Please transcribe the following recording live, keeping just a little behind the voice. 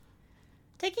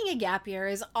Taking a gap year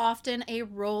is often a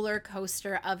roller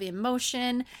coaster of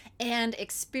emotion and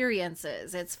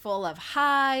experiences. It's full of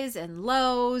highs and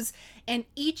lows, and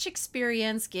each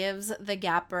experience gives the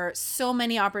gapper so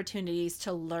many opportunities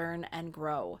to learn and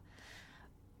grow.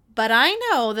 But I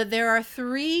know that there are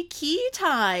 3 key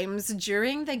times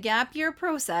during the gap year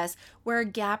process where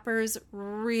gappers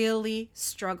really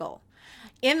struggle.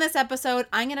 In this episode,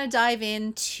 I'm going to dive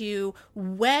into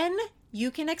when you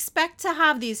can expect to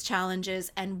have these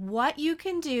challenges and what you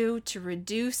can do to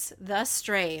reduce the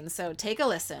strain. So take a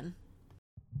listen.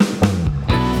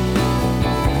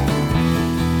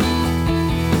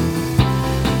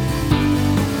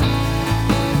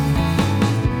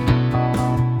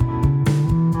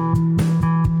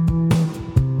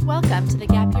 Welcome to the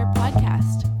Gap Year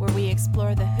Podcast, where we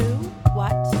explore the who,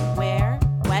 what, where,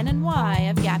 when, and why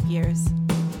of gap years.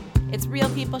 It's real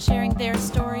people sharing their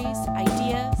stories,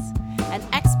 ideas, and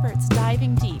experts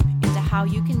diving deep into how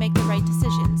you can make the right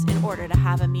decisions in order to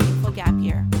have a meaningful gap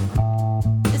year.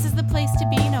 This is the place to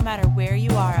be no matter where you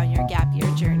are on your gap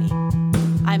year journey.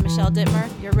 I'm Michelle Dittmer,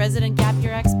 your resident gap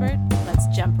year expert. Let's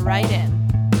jump right in.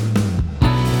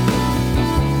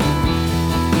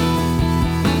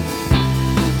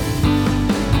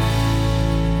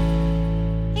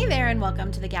 Hey there, and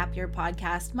welcome to the Gap Year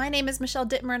Podcast. My name is Michelle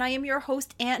Dittmer, and I am your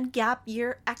host and gap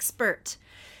year expert.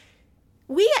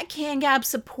 We at CanGap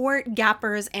support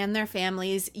gappers and their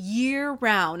families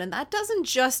year-round, and that doesn't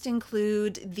just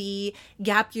include the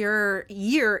gap year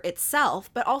itself,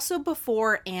 but also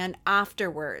before and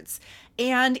afterwards.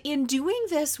 And in doing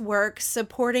this work,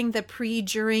 supporting the pre,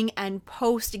 during, and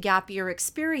post-gap year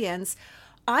experience,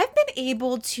 I've been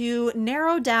able to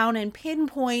narrow down and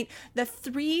pinpoint the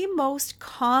 3 most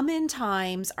common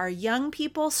times our young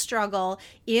people struggle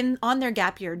on their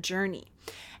gap year journey.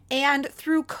 And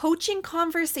through coaching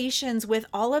conversations with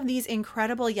all of these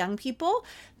incredible young people,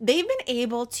 they've been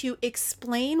able to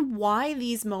explain why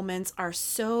these moments are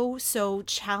so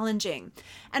challenging.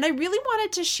 And I really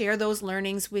wanted to share those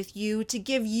learnings with you to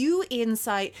give you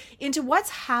insight into what's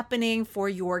happening for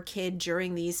your kid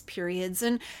during these periods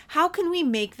and how can we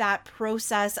make that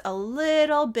process a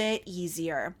little bit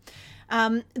easier.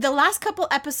 The last couple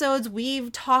episodes,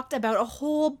 we've talked about a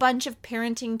whole bunch of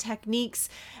parenting techniques,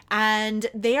 and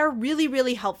they are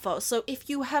really helpful. So if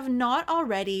you have not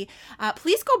already,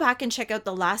 please go back and check out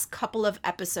the last couple of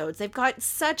episodes. They've got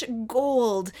such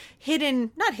gold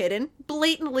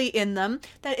blatantly in them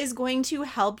that is going to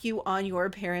help you on your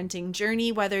parenting journey,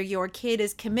 whether your kid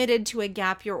is committed to a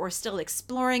gap year or still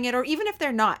exploring it, or even if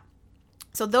they're not.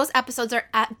 So those episodes are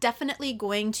definitely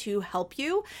going to help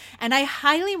you. And I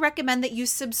highly recommend that you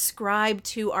subscribe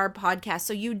to our podcast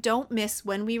so you don't miss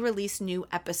when we release new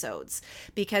episodes,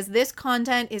 because this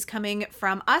content is coming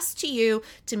from us to you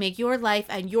to make your life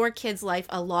and your kids' life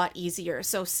a lot easier.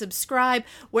 So subscribe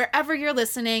wherever you're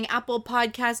listening, Apple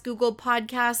Podcasts, Google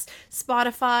Podcasts,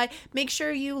 Spotify. Make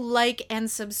sure you like and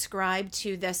subscribe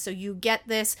to this so you get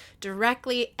this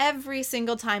directly every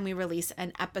single time we release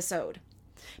an episode.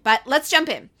 But let's jump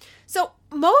in. So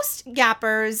most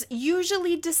gappers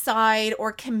usually decide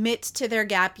or commit to their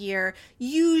gap year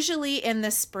usually in the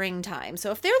springtime.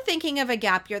 So if they're thinking of a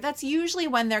gap year, that's usually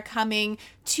when they're coming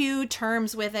to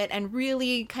terms with it and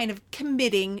really kind of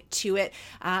committing to it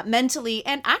mentally,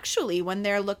 and actually when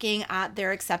they're looking at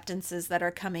their acceptances that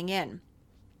are coming in.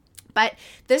 But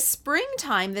this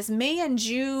springtime, this May and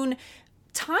June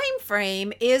time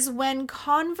frame, is when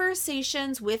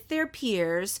conversations with their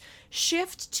peers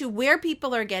shift to where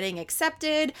people are getting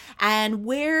accepted and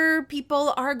where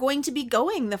people are going to be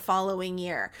going the following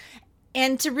year.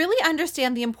 And to really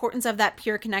understand the importance of that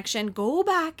peer connection, go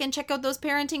back and check out those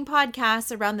parenting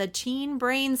podcasts around the teen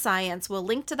brain science. We'll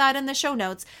link to that in the show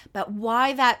notes, but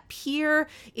why that peer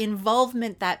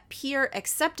involvement, that peer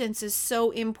acceptance is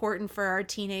so important for our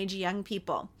teenage young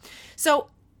people. So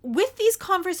with these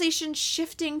conversations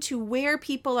shifting to where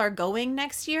people are going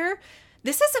next year,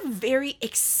 this is a very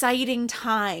exciting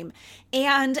time,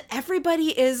 and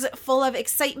everybody is full of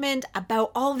excitement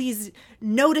about all these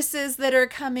notices that are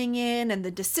coming in and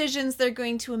the decisions they're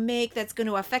going to make that's going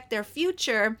to affect their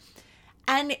future.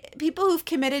 And people who've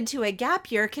committed to a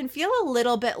gap year can feel a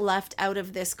little bit left out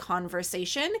of this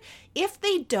conversation if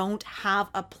they don't have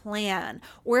a plan,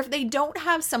 or if they don't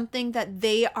have something that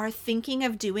they are thinking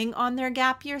of doing on their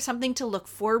gap year, something to look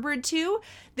forward to.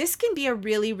 This can be a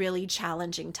really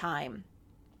challenging time.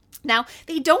 Now,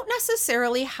 they don't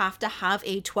necessarily have to have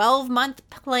a 12-month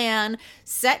plan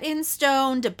set in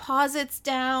stone, deposits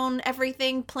down,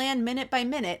 everything planned minute by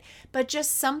minute, but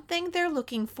just something they're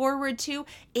looking forward to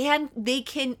and they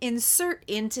can insert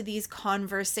into these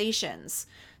conversations.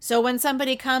 So when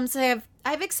somebody comes,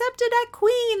 I've accepted at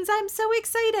Queen's. I'm so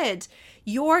excited.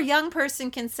 Your young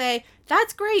person can say,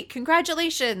 that's great.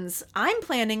 Congratulations. I'm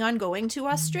planning on going to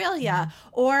Australia,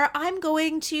 or I'm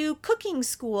going to cooking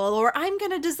school, or I'm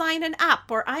going to design an app,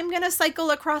 or I'm going to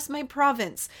cycle across my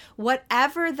province.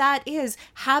 Whatever that is,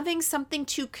 having something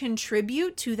to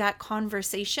contribute to that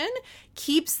conversation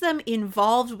keeps them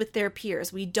involved with their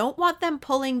peers. We don't want them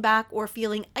pulling back or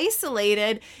feeling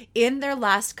isolated in their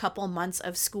last couple months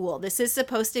of school. This is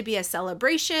supposed to be a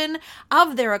celebration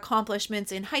of their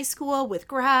accomplishments in high school with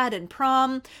grad and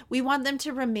prom. We want them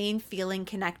to remain feeling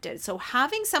connected. So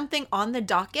having something on the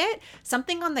docket,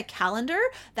 something on the calendar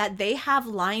that they have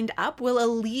lined up will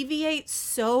alleviate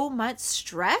so much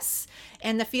stress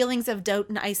and the feelings of doubt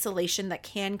and isolation that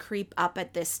can creep up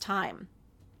at this time.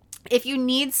 If you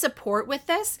need support with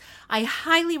this, I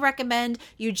highly recommend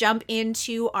you jump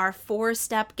into our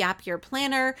 4-step gap year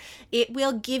planner. It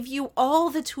will give you all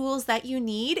the tools that you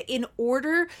need in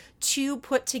order to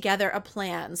put together a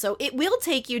plan. So it will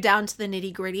take you down to the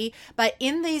nitty-gritty, but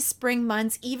in these spring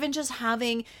months, even just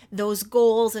having those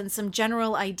goals and some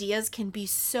general ideas can be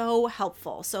so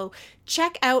helpful. So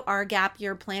check out our gap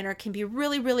year planner. It can be a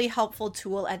really, really helpful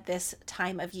tool at this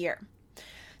time of year.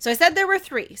 So I said there were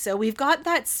 3. So we've got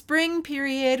that spring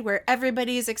period where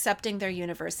everybody is accepting their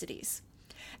universities.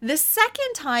 The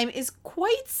second time is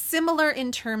quite similar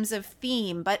in terms of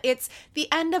theme, but it's the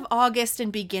end of August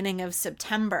and beginning of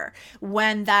September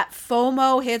when that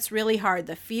FOMO hits really hard,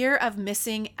 the fear of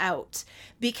missing out,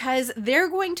 because they're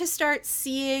going to start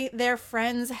seeing their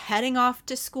friends heading off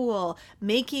to school,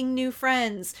 making new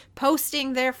friends,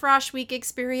 posting their Frosh Week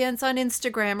experience on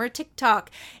Instagram or TikTok.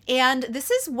 And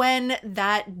this is when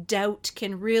that doubt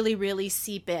can really, really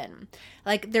seep in.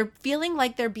 Like they're feeling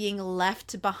like they're being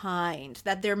left behind,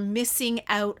 that they're missing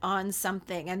out on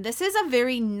something. And this is a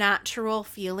very natural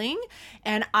feeling.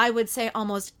 And I would say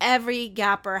almost every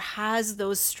gapper has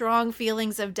those strong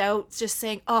feelings of doubt, just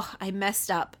saying, oh, I messed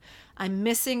up. I'm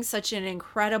missing such an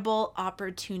incredible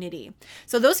opportunity.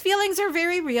 So those feelings are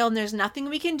very real and there's nothing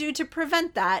we can do to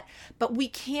prevent that, but we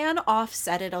can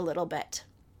offset it a little bit.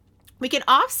 We can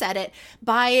offset it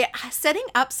by setting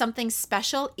up something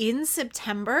special in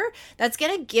September that's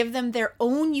going to give them their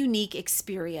own unique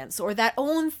experience or that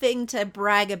own thing to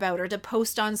brag about or to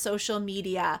post on social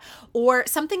media, or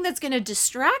something that's going to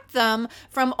distract them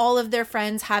from all of their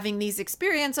friends having these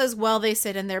experiences while they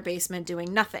sit in their basement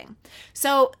doing nothing.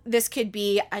 So this could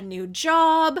be a new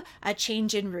job, a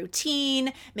change in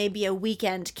routine, maybe a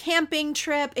weekend camping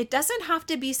trip. It doesn't have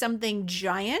to be something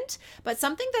giant, but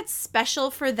something that's special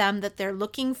for them that they're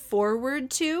looking forward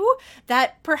to,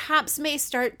 that perhaps may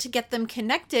start to get them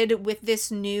connected with this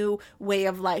new way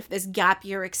of life, this gap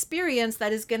year experience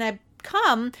that is going to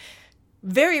come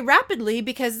very rapidly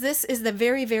because this is the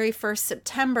very, very first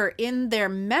September in their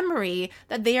memory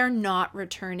that they are not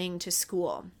returning to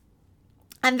school.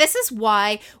 And this is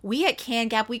why we at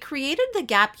CanGap, we created the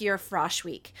Gap Year Frosh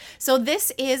Week. So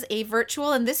this is a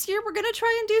virtual, and this year we're going to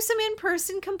try and do some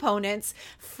in-person components,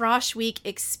 Frosh Week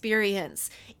experience.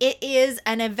 It is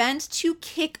an event to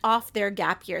kick off their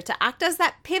gap year, to act as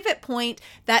that pivot point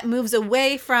that moves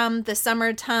away from the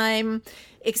summertime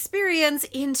experience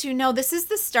into, no, this is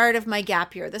the start of my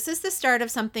gap year. This is the start of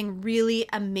something really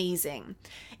amazing.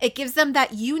 It gives them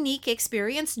that unique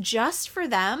experience just for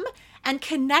them and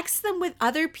connects them with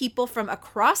other people from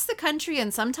across the country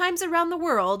and sometimes around the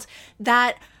world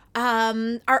that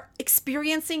are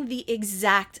experiencing the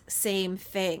exact same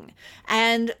thing.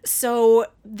 And so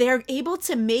they're able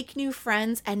to make new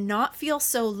friends and not feel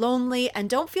so lonely and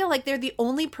don't feel like they're the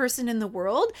only person in the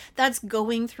world that's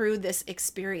going through this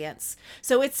experience.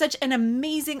 So it's such an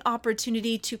amazing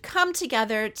opportunity to come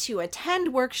together, to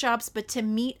attend workshops, but to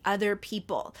meet other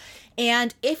people.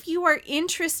 And if you are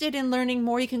interested in learning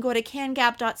more, you can go to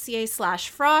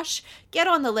cangap.ca/frosh, get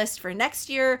on the list for next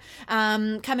year.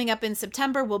 Coming up in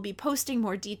September, we'll be posting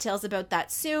more details about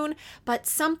that soon. But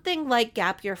something like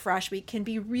Gap Year Frosh Week can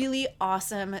be really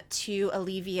awesome to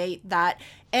alleviate that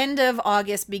end of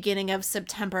August, beginning of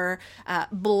September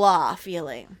blah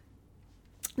feeling.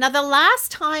 Now, the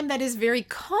last time that is very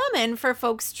common for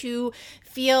folks to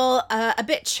feel a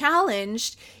bit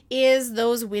challenged is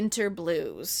those winter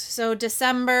blues. So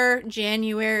December,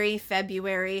 January,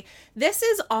 February, this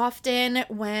is often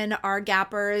when our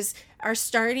gappers are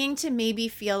starting to maybe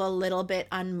feel a little bit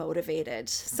unmotivated.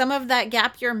 Some of that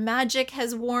gap year magic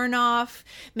has worn off.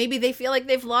 Maybe they feel like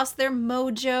they've lost their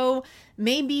mojo.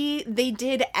 Maybe they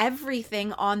did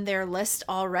everything on their list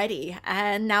already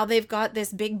and now they've got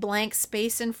this big blank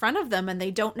space in front of them and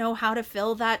they don't know how to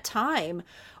fill that time.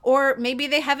 Or maybe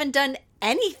they haven't done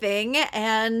anything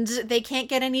and they can't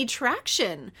get any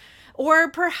traction. Or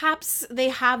perhaps they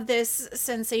have this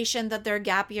sensation that their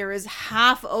gap year is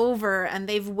half over and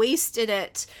they've wasted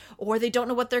it, or they don't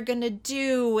know what they're going to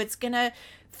do. It's going to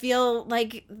feel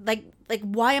like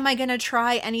why am I going to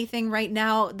try anything right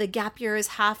now? The gap year is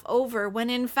half over, when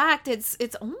in fact it's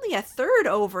only a third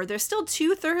over. There's still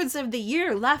 2/3 of the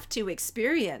year left to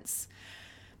experience.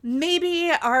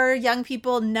 Maybe our young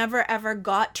people never ever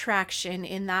got traction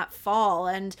in that fall,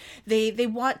 and they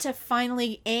want to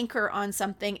finally anchor on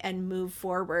something and move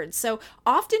forward. So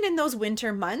often in those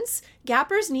winter months,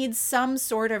 gappers need some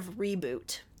sort of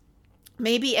reboot.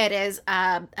 Maybe it is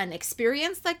an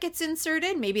experience that gets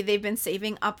inserted. Maybe they've been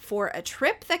saving up for a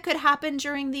trip that could happen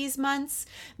during these months.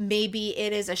 Maybe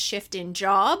it is a shift in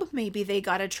job. Maybe they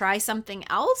got to try something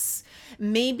else.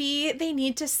 Maybe they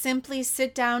need to simply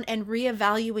sit down and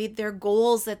reevaluate their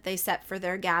goals that they set for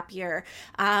their gap year,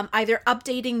 either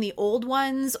updating the old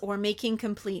ones or making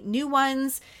complete new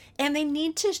ones. And they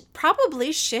need to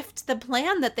probably shift the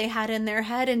plan that they had in their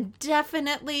head and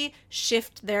definitely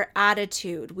shift their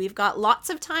attitude. We've got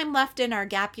lots of time left in our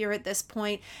gap year at this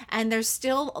point, and there's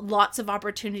still lots of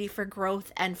opportunity for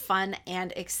growth and fun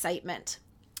and excitement.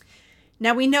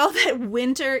 Now, we know that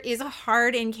winter is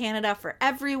hard in Canada for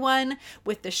everyone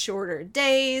with the shorter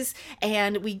days,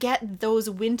 and we get those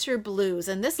winter blues.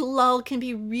 And this lull can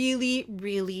be really,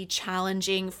 really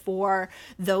challenging for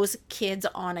those kids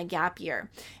on a gap year.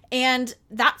 And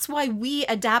that's why we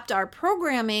adapt our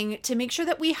programming to make sure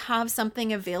that we have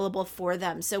something available for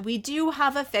them. So we do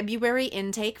have a February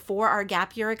intake for our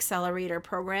Gap Year Accelerator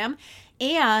program.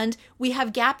 And we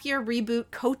have Gap Year Reboot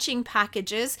coaching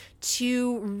packages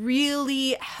to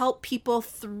really help people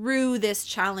through this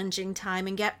challenging time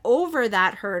and get over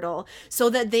that hurdle so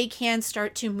that they can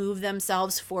start to move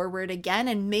themselves forward again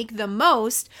and make the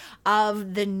most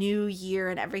of the new year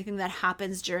and everything that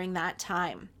happens during that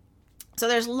time. So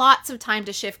there's lots of time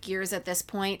to shift gears at this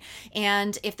point.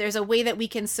 And if there's a way that we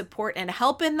can support and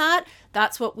help in that,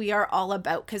 that's what we are all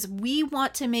about, because we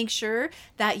want to make sure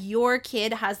that your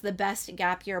kid has the best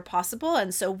gap year possible.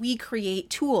 And so we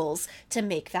create tools to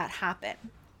make that happen.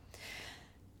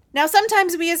 Now,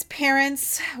 sometimes we as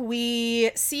parents,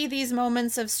 we see these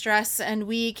moments of stress and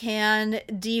we can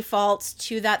default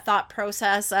to that thought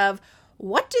process of,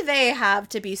 what do they have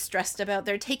to be stressed about?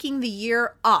 They're taking the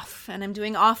year off, and I'm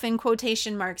doing off in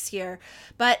quotation marks here.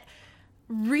 But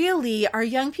really, our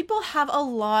young people have a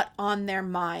lot on their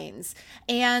minds,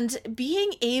 and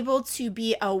being able to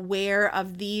be aware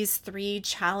of these 3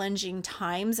 challenging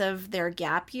times of their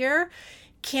gap year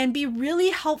can be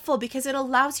really helpful because it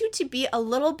allows you to be a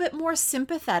little bit more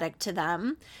sympathetic to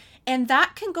them. And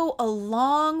that can go a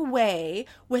long way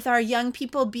with our young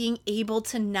people being able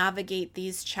to navigate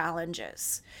these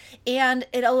challenges. And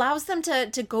it allows them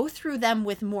to go through them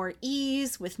with more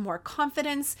ease, with more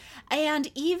confidence. And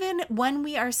even when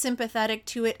we are sympathetic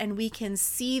to it and we can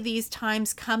see these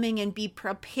times coming and be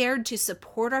prepared to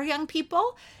support our young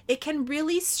people, it can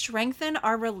really strengthen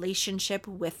our relationship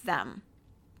with them.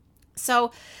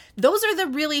 So those are the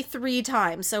really 3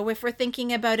 times. So if we're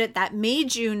thinking about it, that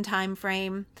May-June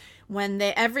timeframe, when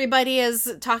everybody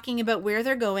is talking about where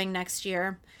they're going next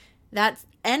year, that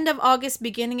end of August,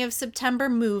 beginning of September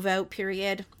move out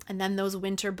period, and then those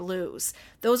winter blues.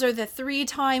 Those are the 3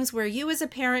 times where you as a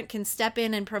parent can step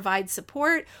in and provide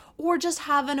support, or just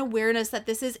have an awareness that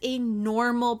this is a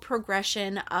normal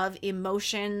progression of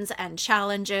emotions and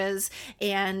challenges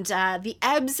and the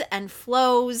ebbs and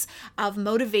flows of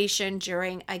motivation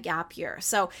during a gap year.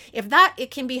 So if it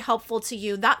can be helpful to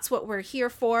you, that's what we're here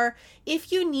for.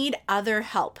 If you need other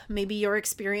help, maybe you're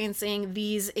experiencing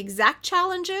these exact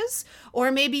challenges,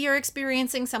 or maybe you're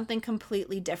experiencing something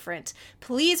completely different,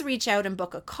 please reach out and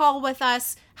book a call with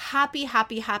us. Happy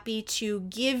to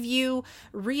give you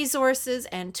resources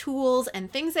and tools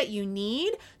and things that you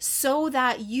need so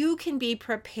that you can be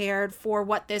prepared for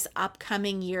what this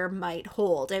upcoming year might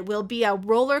hold. It will be a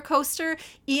roller coaster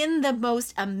in the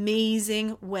most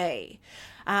amazing way.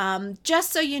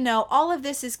 Just so you know, all of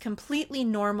this is completely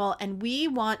normal, and we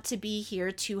want to be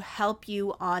here to help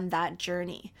you on that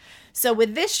journey. So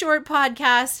with this short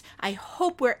podcast, I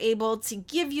hope we're able to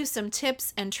give you some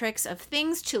tips and tricks of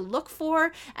things to look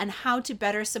for and how to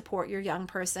better support your young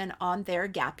person on their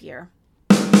gap year.